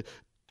opposed to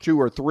 2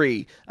 or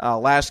 3.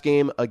 Last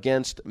game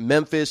against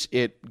Memphis,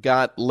 it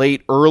got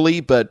late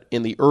early, but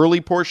in the early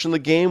portion of the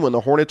game when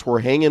the Hornets were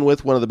hanging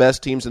with one of the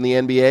best teams in the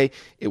NBA,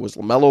 it was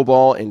LaMelo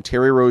Ball and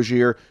Terry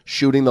Rozier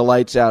shooting the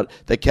lights out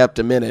that kept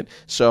them in it.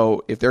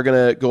 So if they're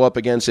going to go up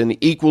against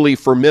an equally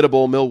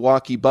formidable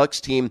Milwaukee Bucks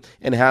team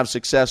and have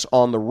success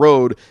on the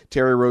road,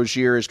 Terry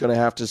Rozier is going to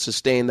have to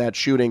sustain that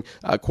shooting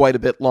quite a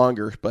bit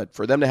longer. But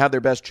for them to have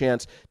their best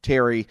chance,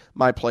 Terry,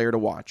 my player to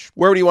watch.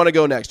 Where do you want to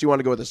go next? Do you want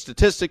to go with a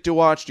statistic to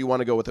watch? Do you want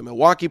to go with a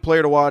Milwaukee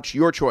player to watch?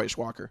 Your choice,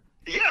 Walker.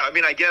 Yeah,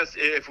 I guess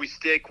if we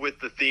stick with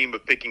the theme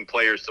of picking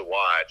players to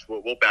watch,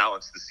 we'll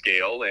balance the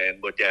scale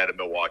and look at a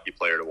Milwaukee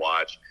player to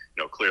watch.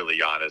 Clearly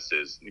Giannis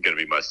is going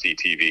to be must-see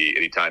TV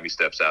anytime he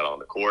steps out on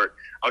the court.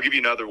 I'll give you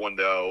another one,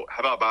 though. How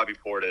about Bobby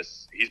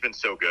Portis? He's been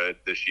so good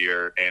this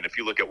year, and if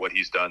you look at what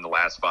he's done the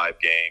last 5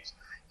 games,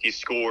 he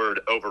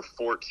scored over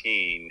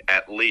 14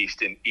 at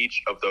least in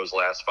each of those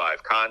last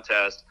 5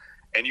 contests.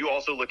 And you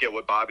also look at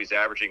what Bobby's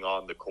averaging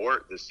on the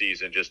court this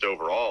season just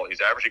overall.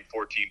 He's averaging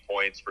 14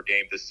 points per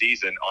game this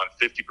season on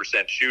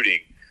 50% shooting.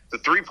 The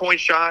three-point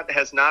shot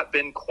has not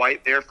been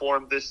quite there for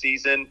him this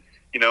season.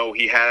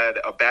 He had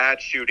a bad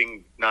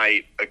shooting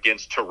night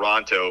against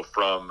Toronto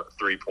from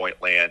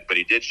three-point land, but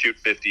he did shoot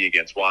 50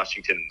 against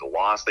Washington in the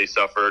loss they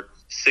suffered,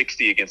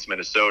 60 against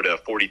Minnesota,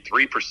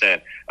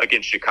 43%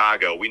 against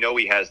Chicago. We know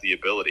he has the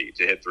ability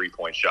to hit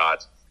three-point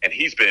shots, and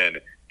he's been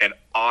an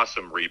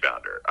awesome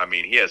rebounder.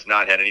 He has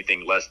not had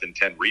anything less than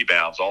 10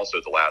 rebounds also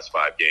the last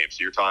 5 games.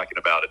 So you're talking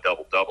about a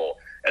double-double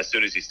as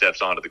soon as he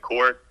steps onto the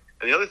court.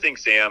 And the other thing,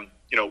 Sam,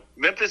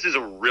 Memphis is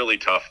a really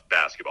tough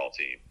basketball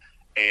team.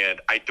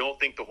 And I don't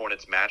think the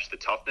Hornets matched the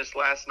toughness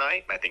last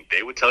night. I think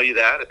they would tell you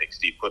that. I think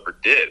Steve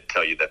Clifford did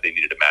tell you that they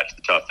needed to match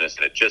the toughness,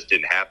 and it just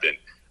didn't happen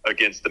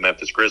against the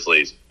Memphis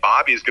Grizzlies.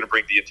 Bobby is going to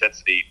bring the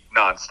intensity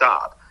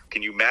nonstop.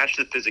 Can you match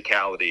the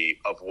physicality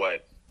of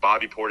what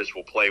Bobby Portis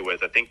will play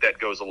with? I think that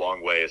goes a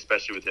long way,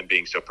 especially with him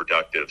being so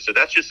productive. So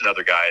that's just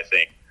another guy, I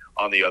think,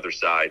 on the other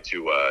side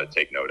to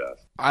take note of.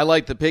 I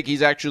like the pick.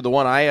 He's actually the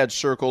one I had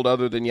circled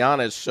other than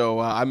Giannis,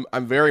 so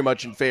I'm very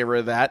much in favor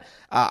of that.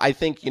 I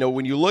think,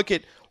 when you look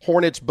at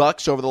Hornets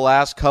Bucks over the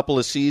last couple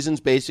of seasons,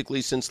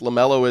 basically since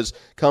LaMelo has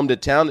come to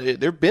town,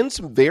 there have been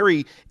some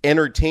very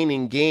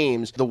entertaining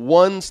games. The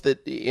ones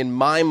that, in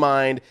my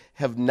mind,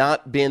 have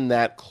not been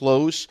that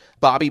close,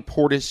 Bobby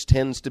Portis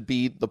tends to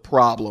be the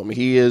problem.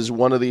 He is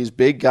one of these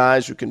big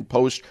guys who can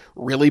post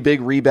really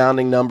big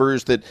rebounding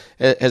numbers that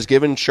has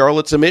given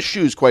Charlotte some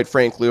issues, quite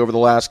frankly, over the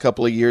last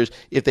couple of years.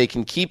 If they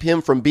can keep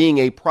him from being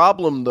a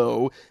problem,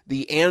 though,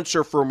 the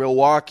answer for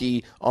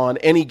Milwaukee on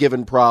any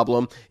given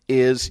problem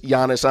is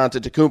Giannis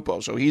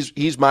Antetokounmpo. So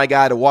he's my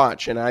guy to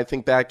watch. And I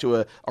think back to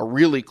a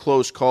really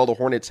close call the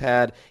Hornets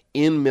had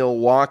in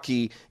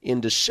Milwaukee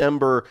in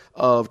December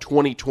of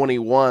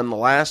 2021, the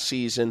last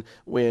season,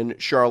 when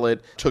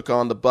Charlotte took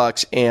on the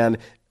Bucks, and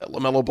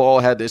LaMelo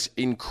Ball had this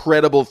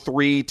incredible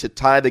 3 to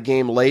tie the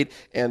game late.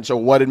 And so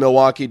what did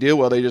Milwaukee do?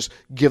 Well, they just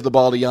give the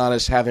ball to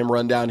Giannis, have him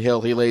run downhill.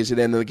 He lays it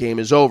in, and the game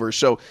is over.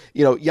 So,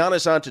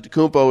 Giannis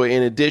Antetokounmpo,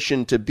 in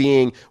addition to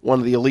being one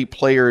of the elite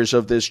players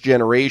of this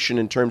generation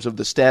in terms of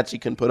the stats he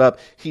can put up,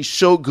 he's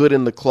so good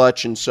in the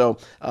clutch. And so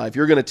if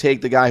you're going to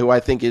take the guy who I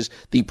think is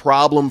the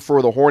problem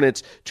for the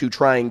Hornets to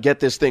try and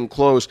get this thing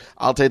close,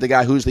 I'll take the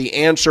guy who's the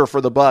answer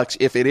for the Bucks,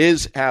 if it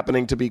is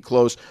happening to be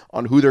close,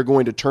 on who they're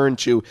going to turn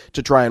to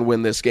try and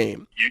win this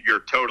game. You're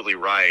totally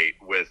right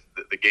with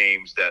the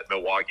games that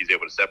Milwaukee's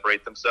able to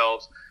separate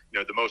themselves.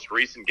 The most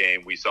recent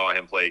game we saw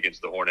him play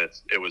against the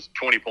Hornets, it was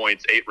 20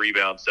 points, 8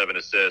 rebounds, 7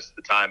 assists.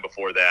 The time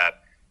before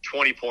that,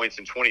 20 points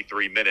in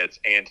 23 minutes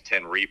and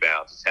 10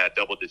 rebounds. It's had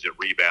double-digit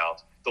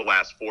rebounds the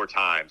last 4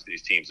 times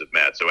these teams have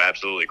met. So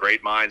absolutely,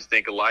 great minds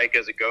think alike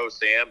as it goes,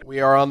 Sam. We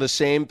are on the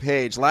same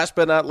page. Last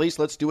but not least,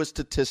 let's do a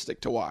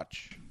statistic to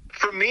watch.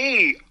 For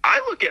me, I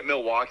look at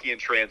Milwaukee in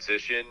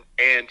transition,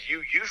 and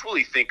you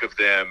usually think of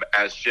them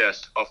as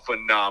just a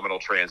phenomenal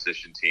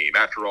transition team.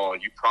 After all,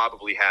 you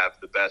probably have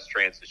the best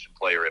transition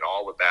player in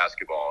all of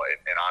basketball.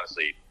 And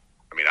honestly,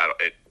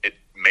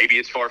 maybe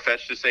it's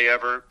far-fetched to say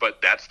ever,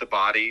 but that's the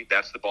body,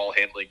 that's the ball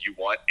handling you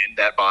want in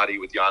that body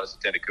with Giannis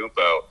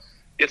Antetokounmpo.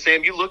 Yet,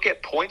 Sam, you look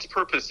at points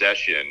per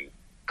possession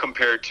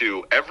compared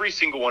to every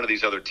single one of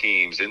these other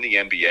teams in the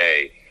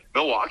NBA,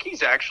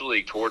 Milwaukee's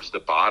actually towards the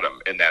bottom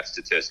in that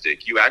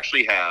statistic. You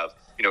actually have,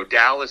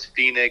 Dallas,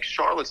 Phoenix,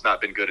 Charlotte's not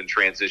been good in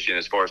transition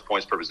as far as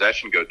points per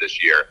possession go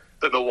this year.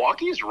 But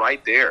Milwaukee is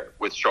right there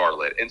with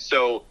Charlotte. And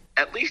so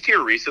at least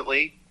here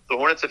recently, the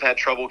Hornets have had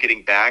trouble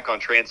getting back on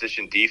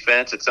transition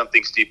defense. It's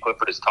something Steve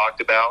Clifford has talked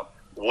about,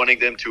 wanting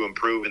them to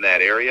improve in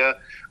that area.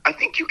 I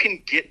think you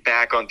can get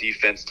back on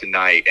defense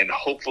tonight, and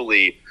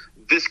hopefully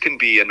this can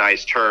be a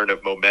nice turn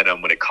of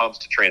momentum when it comes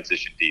to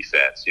transition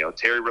defense. You know,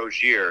 Terry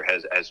Rozier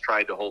has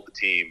tried to hold the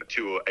team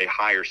to a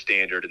higher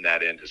standard in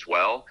that end as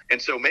well.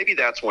 And so maybe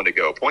that's one to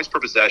go. Points per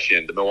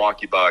possession, the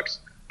Milwaukee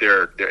Bucks,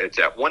 it's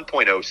at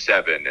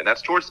 1.07, and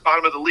that's towards the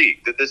bottom of the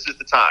league. That this is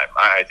the time,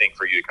 I think,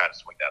 for you to kind of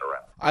swing that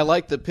around. I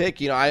like the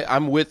pick. You know,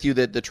 I'm with you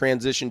that the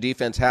transition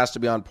defense has to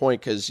be on point,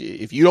 because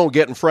if you don't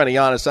get in front of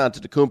Giannis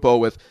Antetokounmpo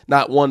with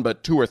not one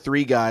but two or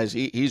three guys,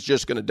 he's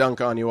just going to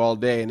dunk on you all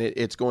day, and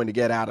it's going to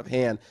get out of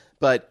hand.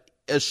 But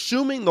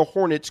assuming the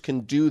Hornets can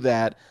do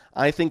that,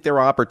 I think their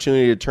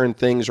opportunity to turn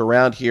things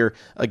around here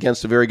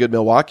against a very good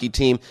Milwaukee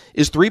team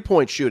is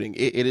three-point shooting.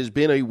 It has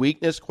been a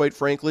weakness, quite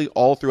frankly,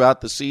 all throughout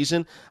the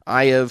season.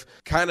 I have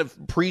kind of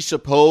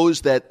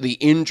presupposed that the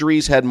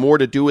injuries had more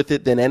to do with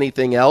it than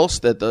anything else,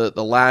 that the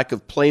lack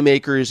of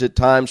playmakers at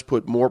times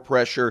put more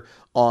pressure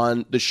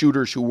on the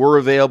shooters who were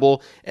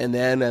available, and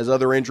then as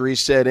other injuries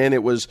set in,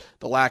 it was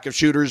the lack of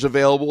shooters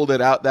available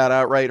that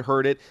outright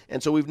hurt it.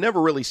 And so we've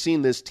never really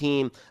seen this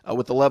team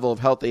with the level of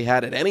health they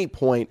had at any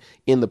point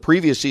in the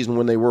previous season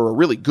when they were a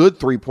really good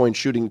three-point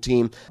shooting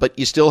team. But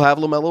you still have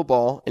LaMelo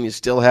Ball, and you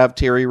still have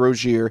Terry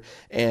Rozier,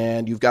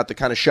 and you've got the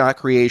kind of shot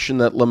creation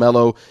that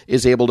LaMelo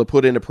is able to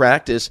put into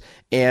practice.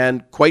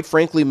 And quite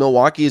frankly,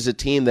 Milwaukee is a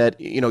team that,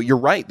 you know, you're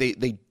right,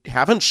 they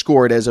haven't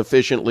scored as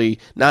efficiently,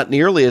 not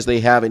nearly as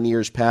they have in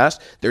years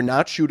past. They're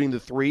not shooting the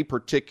three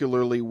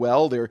particularly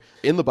well. They're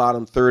in the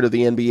bottom third of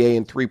the NBA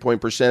in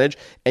three-point percentage,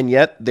 and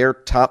yet they're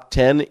top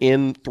 10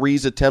 in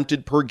threes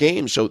attempted per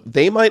game. So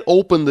they might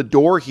open the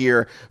door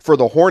here for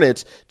the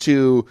Hornets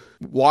to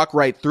walk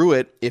right through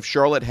it if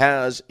Charlotte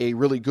has a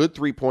really good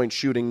three-point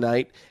shooting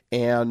night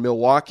and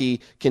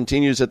Milwaukee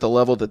continues at the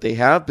level that they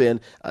have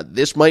been.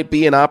 This might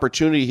be an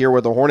opportunity here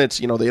where the Hornets,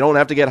 you know, they don't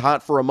have to get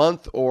hot for a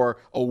month or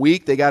a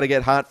week. They got to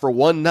get hot for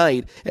one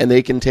night, and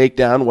they can take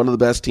down one of the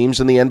best teams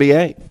in the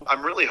NBA.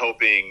 I'm really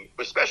hoping,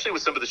 especially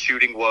with some of the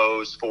shooting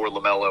woes for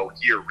LaMelo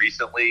here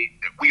recently,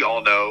 we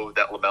all know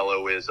that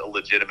LaMelo is a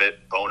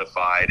legitimate, bona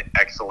fide,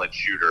 excellent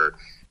shooter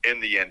in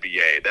the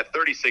NBA. That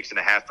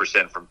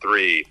 36.5% from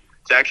three,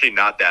 it's actually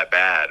not that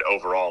bad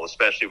overall,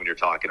 especially when you're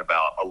talking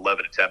about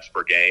 11 attempts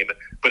per game.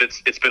 But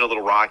it's been a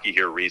little rocky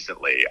here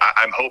recently.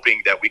 I'm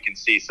hoping that we can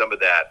see some of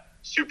that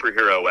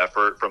superhero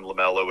effort from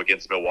LaMelo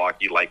against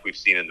Milwaukee like we've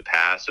seen in the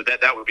past. So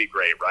that would be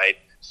great, right?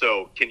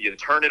 So can you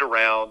turn it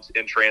around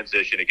in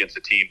transition against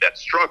a team that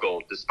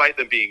struggled despite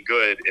them being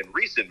good in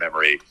recent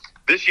memory?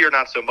 This year,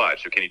 not so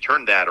much. So can you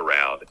turn that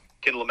around?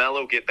 Can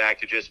LaMelo get back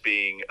to just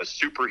being a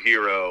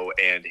superhero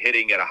and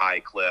hitting at a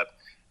high clip?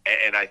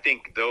 And I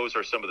think those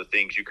are some of the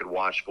things you could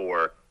watch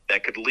for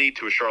that could lead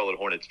to a Charlotte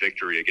Hornets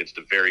victory against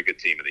a very good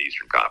team in the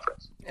Eastern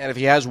Conference. And if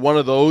he has one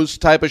of those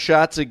type of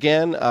shots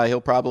again, he'll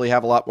probably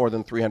have a lot more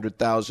than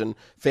 300,000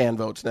 fan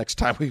votes next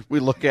time we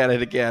look at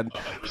it again.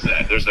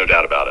 100%. There's no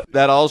doubt about it.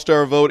 That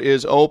All-Star vote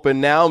is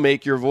open now.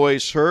 Make your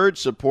voice heard.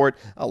 Support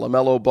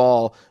LaMelo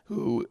Ball,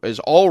 who is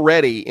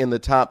already in the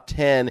top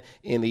 10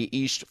 in the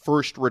East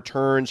first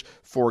returns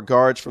for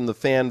guards from the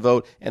fan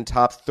vote and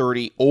top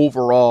 30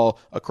 overall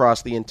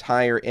across the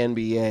entire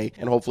NBA.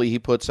 And hopefully he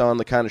puts on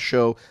the kind of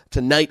show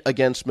tonight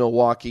against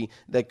Milwaukee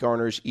that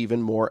garners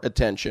even more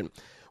attention.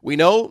 We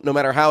know no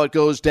matter how it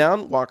goes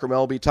down, Walker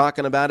Mel will be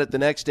talking about it the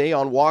next day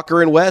on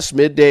Walker and West,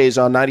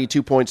 middays on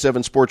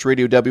 92.7 Sports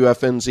Radio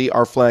WFNZ,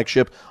 our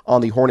flagship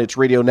on the Hornets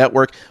Radio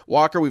Network.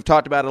 Walker, we've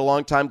talked about it a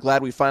long time.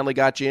 Glad we finally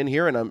got you in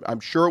here, and I'm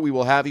sure we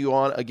will have you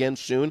on again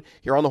soon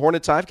here on the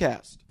Hornets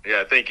Hivecast.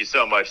 Yeah, thank you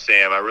so much,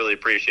 Sam. I really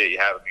appreciate you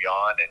having me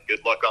on, and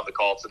good luck on the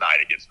call tonight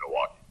against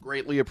Milwaukee.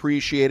 Greatly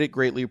appreciate it.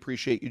 Greatly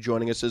appreciate you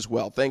joining us as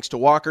well. Thanks to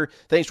Walker.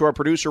 Thanks to our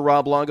producer,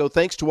 Rob Longo.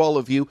 Thanks to all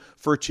of you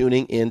for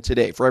tuning in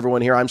today. For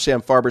everyone here, I'm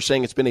Sam Farber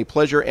saying it's been a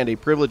pleasure and a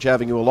privilege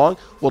having you along.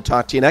 We'll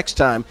talk to you next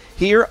time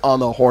here on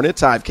the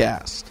Hornets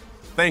Hivecast.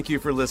 Thank you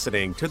for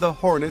listening to the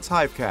Hornets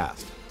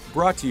Hivecast,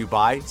 brought to you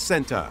by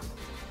Senta,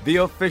 the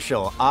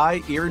official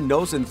eye, ear,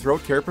 nose, and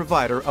throat care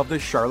provider of the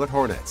Charlotte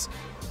Hornets.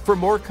 For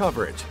more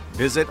coverage,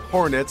 visit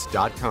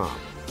Hornets.com.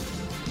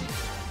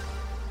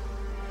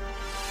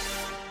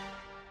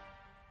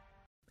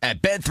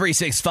 At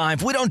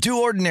Bet365, we don't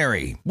do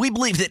ordinary. We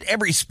believe that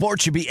every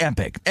sport should be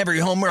epic. Every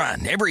home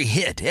run, every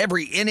hit,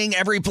 every inning,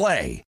 every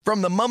play.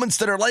 From the moments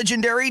that are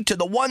legendary to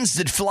the ones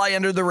that fly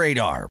under the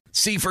radar.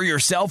 See for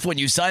yourself when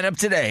you sign up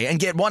today and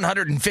get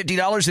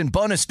 $150 in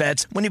bonus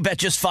bets when you bet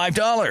just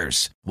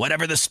 $5.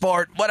 Whatever the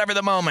sport, whatever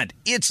the moment,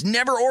 it's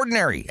never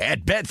ordinary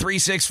at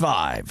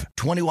Bet365.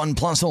 21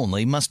 plus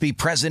only. Must be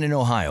present in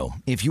Ohio.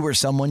 If you or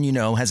someone you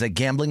know has a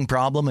gambling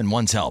problem and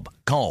wants help,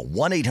 call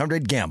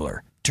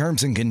 1-800-GAMBLER.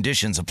 Terms and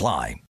conditions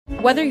apply.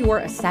 Whether you're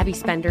a savvy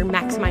spender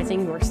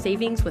maximizing your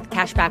savings with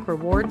cashback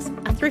rewards,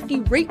 a thrifty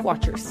rate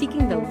watcher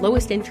seeking the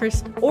lowest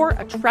interest, or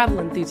a travel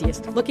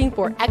enthusiast looking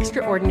for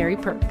extraordinary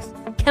perks,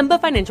 Kemba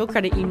Financial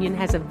Credit Union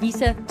has a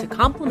visa to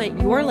complement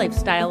your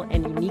lifestyle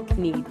and unique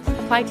needs.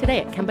 Apply today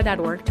at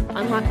Kemba.org to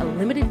unlock a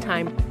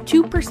limited-time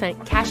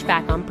 2% cash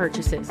back on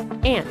purchases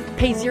and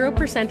pay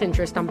 0%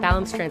 interest on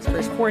balance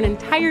transfers for an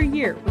entire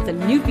year with a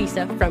new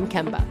visa from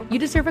Kemba. You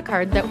deserve a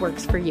card that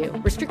works for you.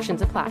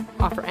 Restrictions apply.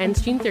 Offer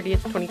ends June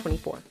 30th,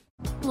 2024.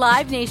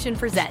 Live Nation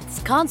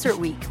presents Concert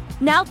Week.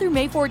 Now through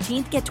May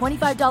 14th, get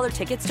 $25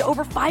 tickets to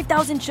over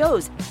 5,000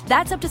 shows.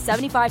 That's up to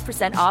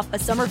 75% off a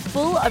summer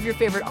full of your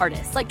favorite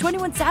artists like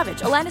 21 Savage,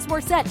 Alanis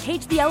Morissette,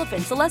 Cage the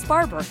Elephant, Celeste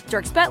Barber,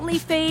 Dierks Bentley,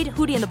 Fade,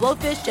 Hootie and the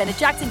Blowfish, Janet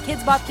Jackson,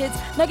 Kids Bop Kids,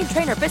 Meghan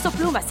Trainor, Peso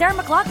Pluma, Sarah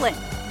McLachlan.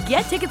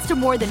 Get tickets to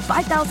more than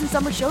 5,000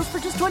 summer shows for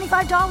just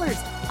 $25.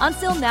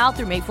 Until now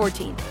through May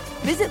 14th.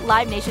 Visit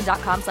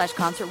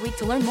livenation.com/concertweek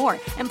to learn more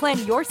and plan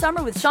your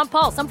summer with Sean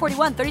Paul, Sum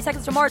 41, 30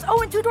 Seconds to Mars,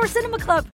 and Two Door Cinema Club.